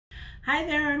Hi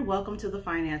there and welcome to the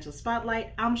Financial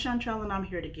Spotlight. I'm Chantrell and I'm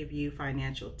here to give you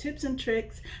financial tips and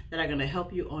tricks that are going to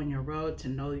help you on your road to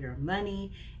know your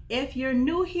money. If you're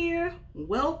new here,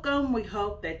 welcome. We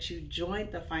hope that you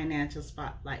joined the Financial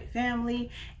Spotlight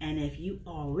family. And if you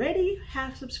already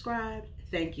have subscribed,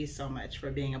 thank you so much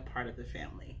for being a part of the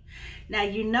family. Now,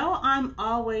 you know I'm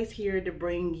always here to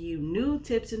bring you new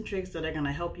tips and tricks that are going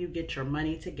to help you get your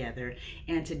money together.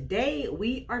 And today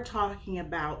we are talking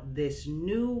about this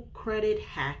new credit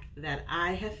hack that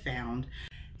I have found.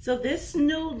 So this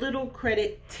new little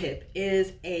credit tip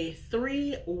is a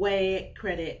three-way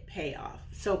credit payoff.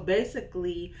 So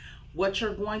basically what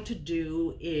you're going to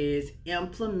do is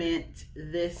implement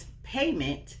this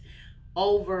payment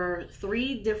over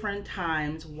 3 different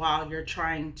times throughout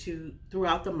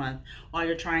the month while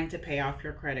you're trying to pay off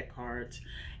your credit cards.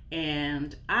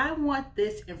 And I want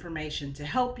this information to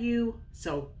help you.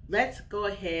 So let's go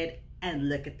ahead and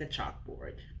look at the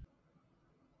chalkboard.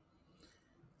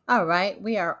 All right,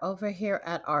 we are over here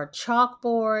at our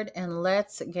chalkboard and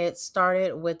let's get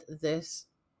started with this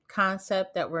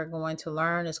concept that we're going to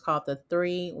learn. It's called the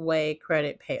three-way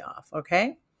credit payoff,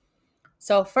 okay?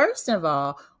 So first of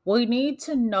all, we need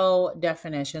to know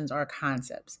definitions or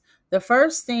concepts. The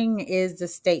first thing is the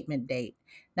statement date.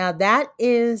 Now that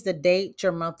is the date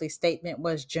your monthly statement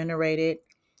was generated.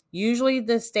 Usually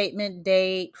the statement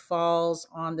date falls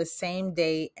on the same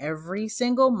day every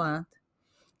single month.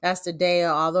 That's the day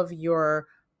of all of your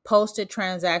posted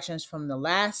transactions from the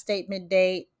last statement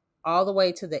date all the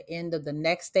way to the end of the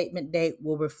next statement date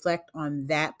will reflect on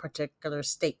that particular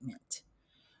statement.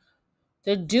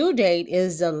 The due date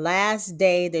is the last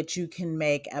day that you can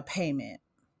make a payment.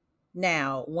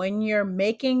 Now, when you're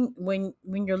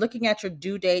looking at your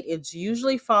due date, it's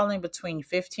usually falling between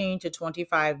 15 to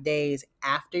 25 days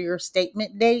after your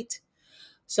statement date.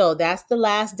 So that's the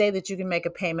last day that you can make a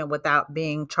payment without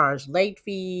being charged late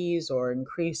fees or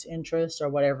increased interest or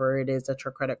whatever it is that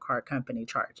your credit card company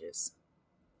charges.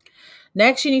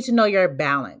 Next, you need to know your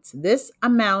balance. This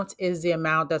amount is the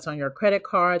amount that's on your credit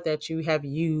card that you have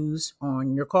used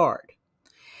on your card.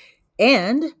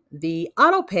 And the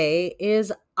auto pay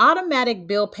is automatic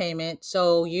bill payment.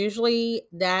 So usually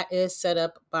that is set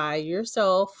up by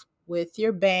yourself with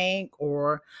your bank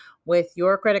or with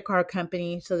your credit card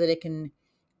company so that it can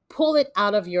pull it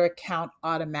out of your account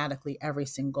automatically every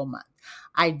single month.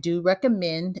 I do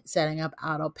recommend setting up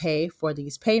auto pay for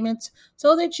these payments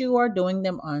so that you are doing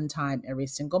them on time every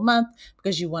single month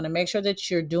because you want to make sure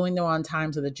that you're doing them on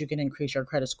time so that you can increase your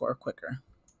credit score quicker.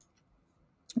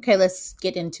 Okay, let's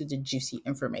get into the juicy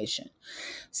information.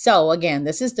 So again,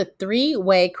 this is the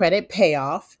three-way credit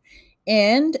payoff.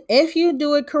 And if you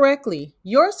do it correctly,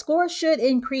 your score should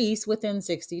increase within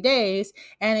 60 days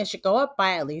and it should go up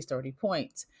by at least 30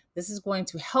 points. This is going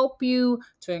to help you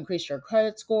to increase your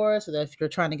credit score so that if you're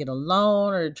trying to get a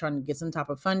loan or you're trying to get some type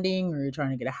of funding or you're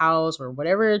trying to get a house or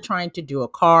whatever you're trying to do, a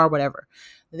car, whatever,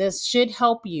 this should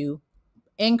help you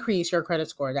increase your credit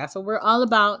score. That's what we're all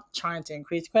about, trying to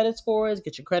increase credit scores,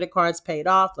 get your credit cards paid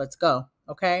off. Let's go.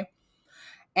 Okay.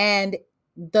 And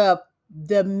the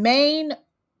main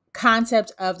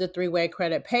concept of the three-way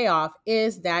credit payoff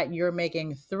is that you're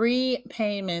making 3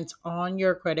 payments on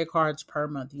your credit cards per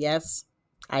month. Yes,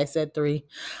 I said 3.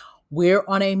 We're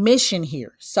on a mission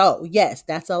here. So yes,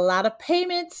 that's a lot of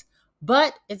payments,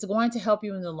 but it's going to help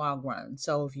you in the long run.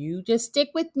 So if you just stick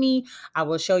with me, I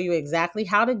will show you exactly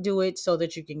how to do it so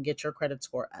that you can get your credit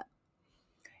score up.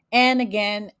 And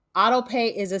again, auto pay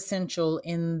is essential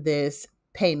in this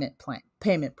payment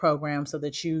program so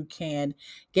that you can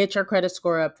get your credit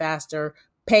score up faster,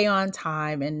 pay on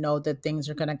time, and know that things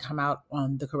are going to come out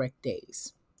on the correct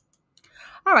days.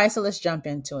 All right, so let's jump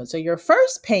into it. So your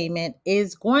first payment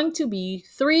is going to be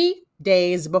 3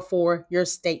 days before your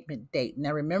statement date.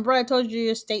 Now, remember I told you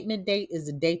your statement date is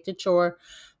the date that your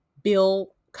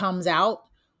bill comes out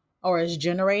or is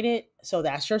generated. So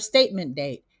that's your statement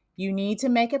date. You need to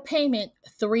make a payment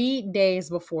 3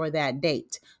 days before that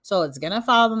date. So it's going to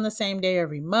fall on the same day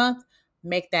every month.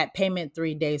 Make that payment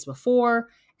 3 days before.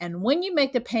 And when you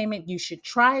make the payment, you should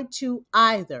try to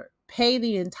either pay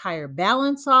the entire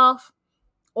balance off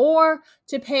or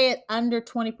to pay it under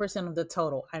 20% of the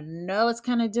total. I know it's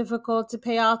kind of difficult to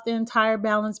pay off the entire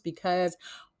balance because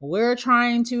we're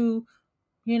trying to,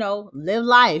 live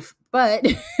life, but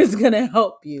it's going to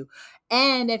help you.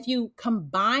 And if you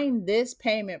combine this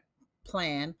payment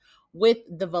plan with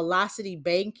the velocity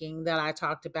banking that I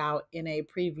talked about in a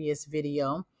previous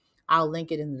video, I'll link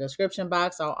it in the description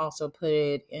box. I'll also put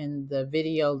it in the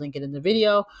video, link it in the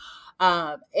video.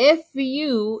 If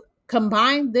you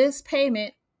combine this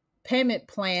payment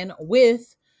plan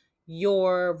with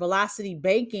your velocity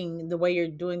banking, the way you're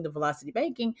doing the velocity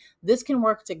banking, this can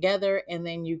work together and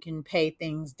then you can pay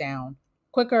things down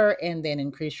quicker and then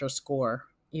increase your score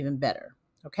even better.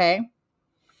 Okay.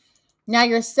 Now,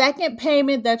 your second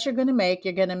payment that you're going to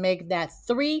make that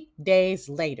 3 days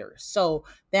later. So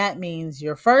that means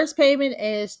your first payment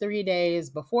is 3 days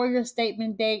before your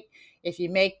statement date. If you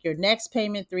make your next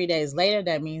payment 3 days later,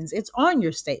 that means it's on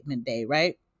your statement day,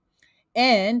 right?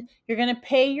 And you're going to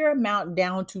pay your amount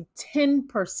down to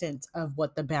 10% of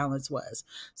what the balance was.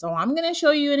 So I'm going to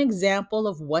show you an example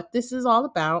of what this is all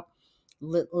about a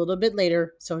little bit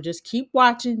later. So just keep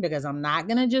watching because I'm not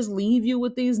going to just leave you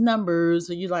with these numbers.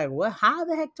 So you're like, what? How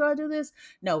the heck do I do this?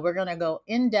 No, we're going to go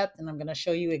in depth and I'm going to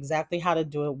show you exactly how to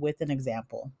do it with an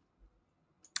example.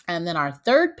 And then our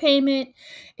third payment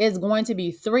is going to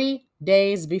be 3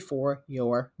 days before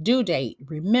your due date.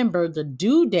 Remember, the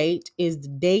due date is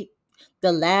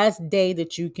the last day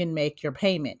that you can make your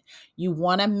payment. You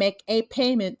want to make a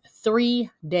payment 3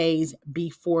 days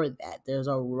before that. There's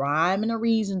a rhyme and a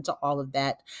reason to all of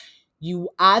that. You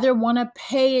either want to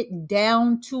pay it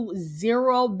down to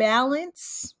zero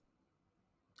balance,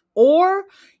 or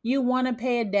you want to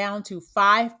pay it down to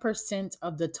 5%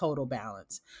 of the total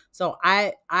balance. So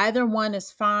either one is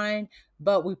fine,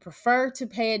 but we prefer to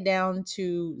pay it down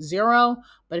to zero.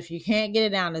 But if you can't get it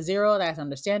down to zero, that's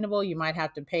understandable. You might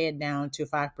have to pay it down to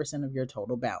 5% of your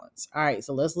total balance. All right,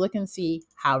 so let's look and see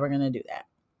how we're going to do that.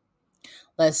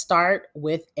 Let's start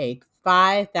with a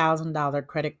 $5,000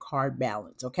 credit card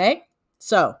balance, okay?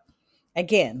 So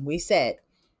again, we said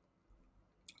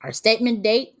our statement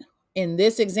date in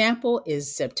this example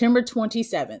is September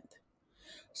 27th.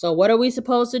 So what are we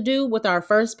supposed to do with our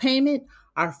first payment?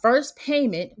 Our first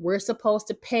payment, we're supposed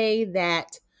to pay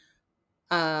that,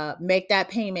 make that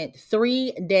payment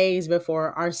 3 days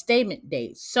before our statement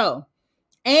date. So,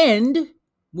 and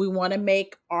we want to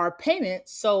make our payment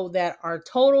so that our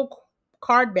total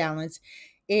card balance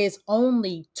is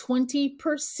only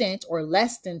 20% or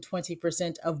less than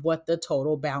 20% of what the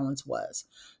total balance was.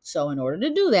 So in order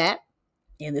to do that,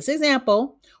 in this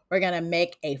example, we're going to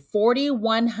make a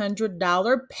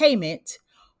 $4,100 payment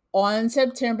on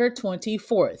September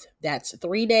 24th. That's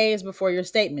 3 days before your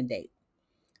statement date.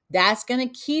 That's going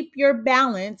to keep your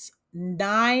balance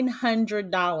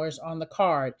 $900 on the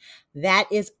card. That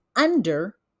is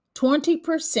under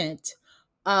 20%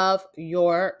 of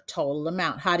your total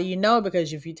amount. How do you know?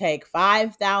 Because if you take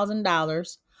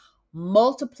 $5,000,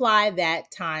 multiply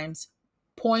that times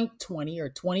 0.20 or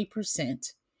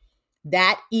 20%,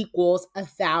 that equals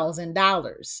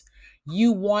 $1,000.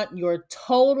 You want your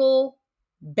total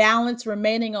balance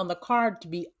remaining on the card to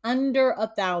be under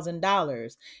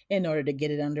 $1,000. In order to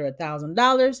get it under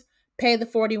 $1,000, pay the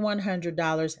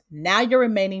 $4,100. Now your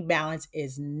remaining balance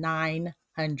is $900.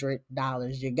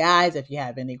 You guys, if you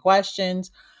have any questions,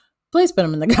 please put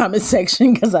them in the comment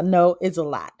section because I know it's a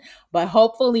lot. But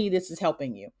hopefully this is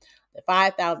helping you. The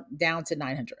 5,000 down to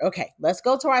 900. Okay, let's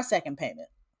go to our second payment.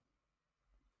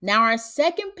 Now our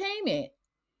second payment,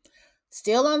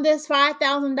 still on this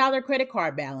 $5,000 credit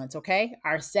card balance, okay?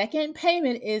 Our second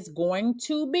payment is going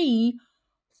to be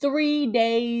 3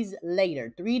 days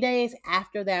later, 3 days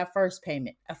after that first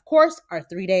payment. Of course, our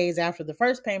 3 days after the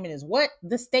first payment is what?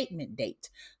 The statement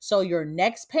date. So your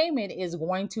next payment is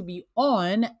going to be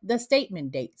on the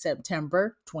statement date,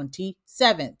 September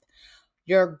 27th.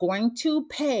 You're going to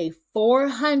pay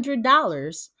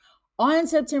 $400 on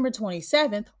September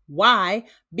 27th. Why?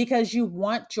 Because you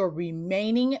want your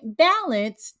remaining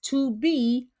balance to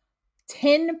be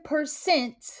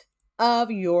 10%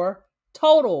 of your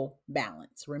total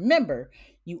balance. Remember,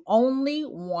 you only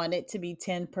want it to be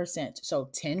 10%. So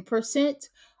 10%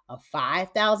 of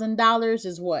 $5,000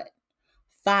 is what?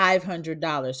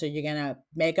 $500. So you're going to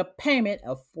make a payment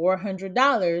of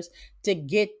 $400 to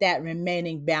get that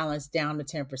remaining balance down to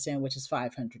 10%, which is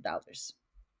 $500.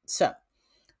 So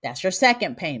that's your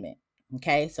second payment.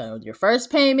 Okay, so your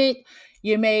first payment,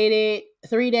 you made it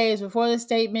 3 days before the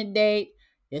statement date.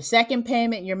 Your second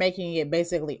payment, you're making it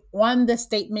basically on the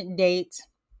statement date.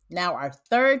 Now our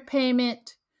third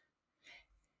payment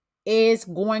is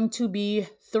going to be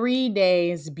 3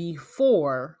 days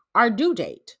before our due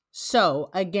date.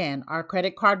 So again, our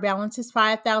credit card balance is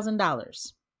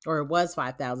 $5,000, or it was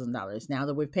 $5,000. Now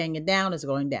that we're paying it down, it's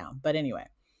going down. But anyway,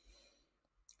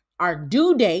 our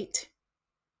due date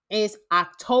is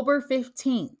October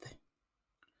 15th.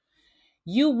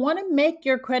 You want to make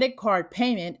your credit card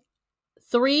payment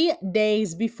 3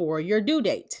 days before your due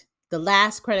date, the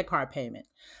last credit card payment,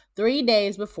 3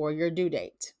 days before your due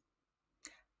date.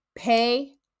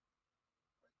 Pay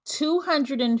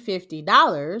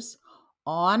 $250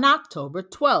 on October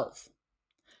 12th.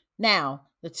 Now,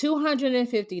 The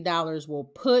 $250 will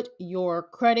put your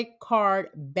credit card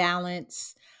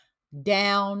balance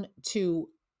down to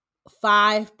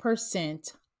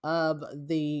 5% of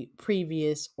the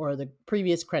previous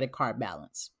credit card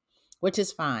balance, which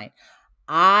is fine.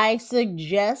 I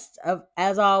suggest,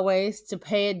 as always, to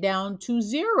pay it down to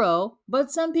 0,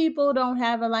 but some people don't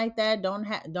have it like that,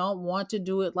 don't want to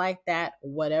do it like that.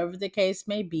 Whatever the case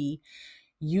may be,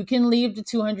 you can leave the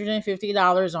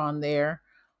 $250 on there,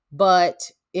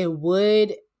 but it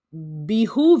would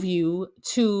behoove you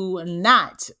to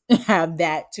not have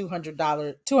that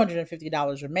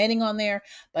 $250 remaining on there.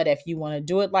 But if you want to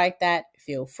do it like that,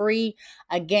 feel free.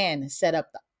 Again, set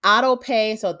up the auto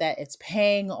pay so that it's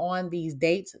paying on these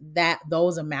dates,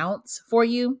 those amounts for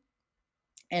you.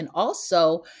 And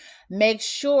also make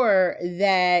sure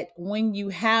that when you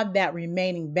have that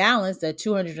remaining balance, that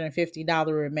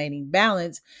 $250 remaining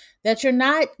balance, that you're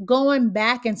not going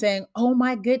back and saying, oh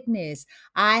my goodness,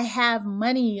 I have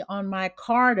money on my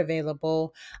card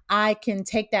available. I can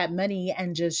take that money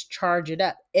and just charge it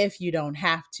up if you don't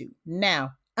have to.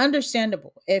 Now,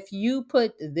 understandable. If you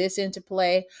put this into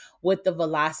play with the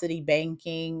velocity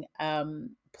banking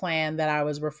plan that I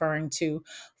was referring to,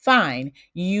 fine.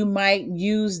 You might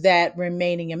use that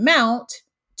remaining amount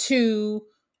to,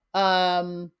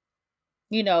 the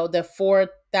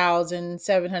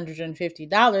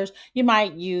 $4,750. You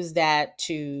might use that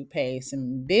to pay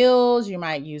some bills. You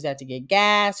might use that to get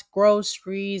gas,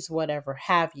 groceries, whatever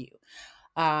have you.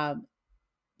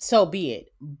 So be it.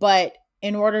 But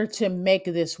in order to make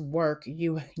this work,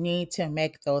 you need to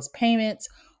make those payments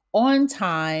on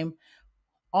time,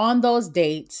 on those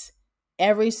dates,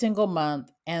 every single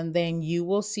month, and then you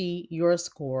will see your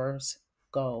scores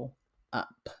go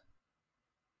up.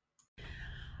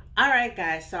 All right,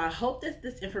 guys, so I hope that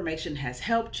this information has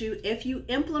helped you. If you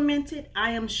implement it,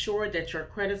 I am sure that your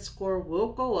credit score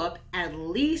will go up at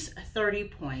least 30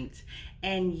 points.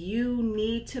 And you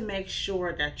need to make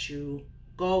sure that you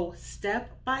go step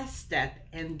by step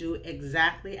and do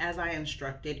exactly as I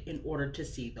instructed in order to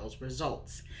see those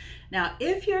results. Now,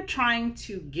 if you're trying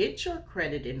to get your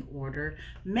credit in order,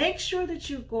 make sure that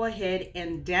you go ahead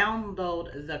and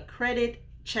download the credit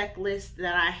checklist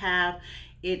that I have.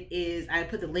 I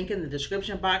put the link in the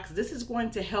description box. This is going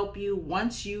to help you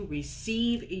once you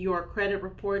receive your credit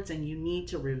reports and you need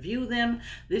to review them.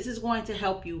 This is going to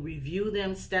help you review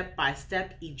them step by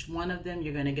step, each one of them.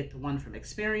 You're going to get the one from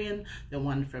Experian, the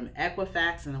one from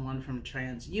Equifax, and the one from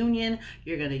TransUnion.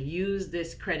 You're going to use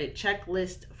this credit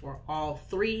checklist for all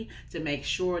three to make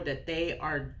sure that they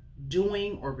are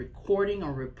doing or recording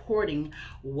or reporting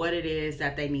what it is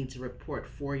that they need to report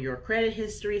for your credit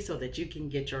history so that you can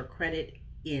get your credit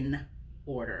in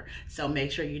order. So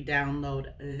make sure you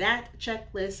download that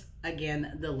checklist.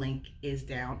 Again, the link is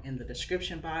down in the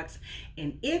description box.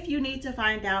 And if you need to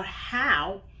find out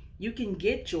how you can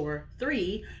get your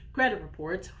 3 credit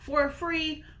reports for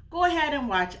free, go ahead and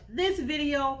watch this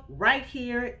video right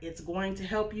here. It's going to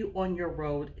help you on your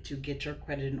road to get your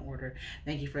credit in order.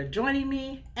 Thank you for joining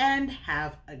me and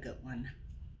have a good one.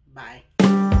 Bye.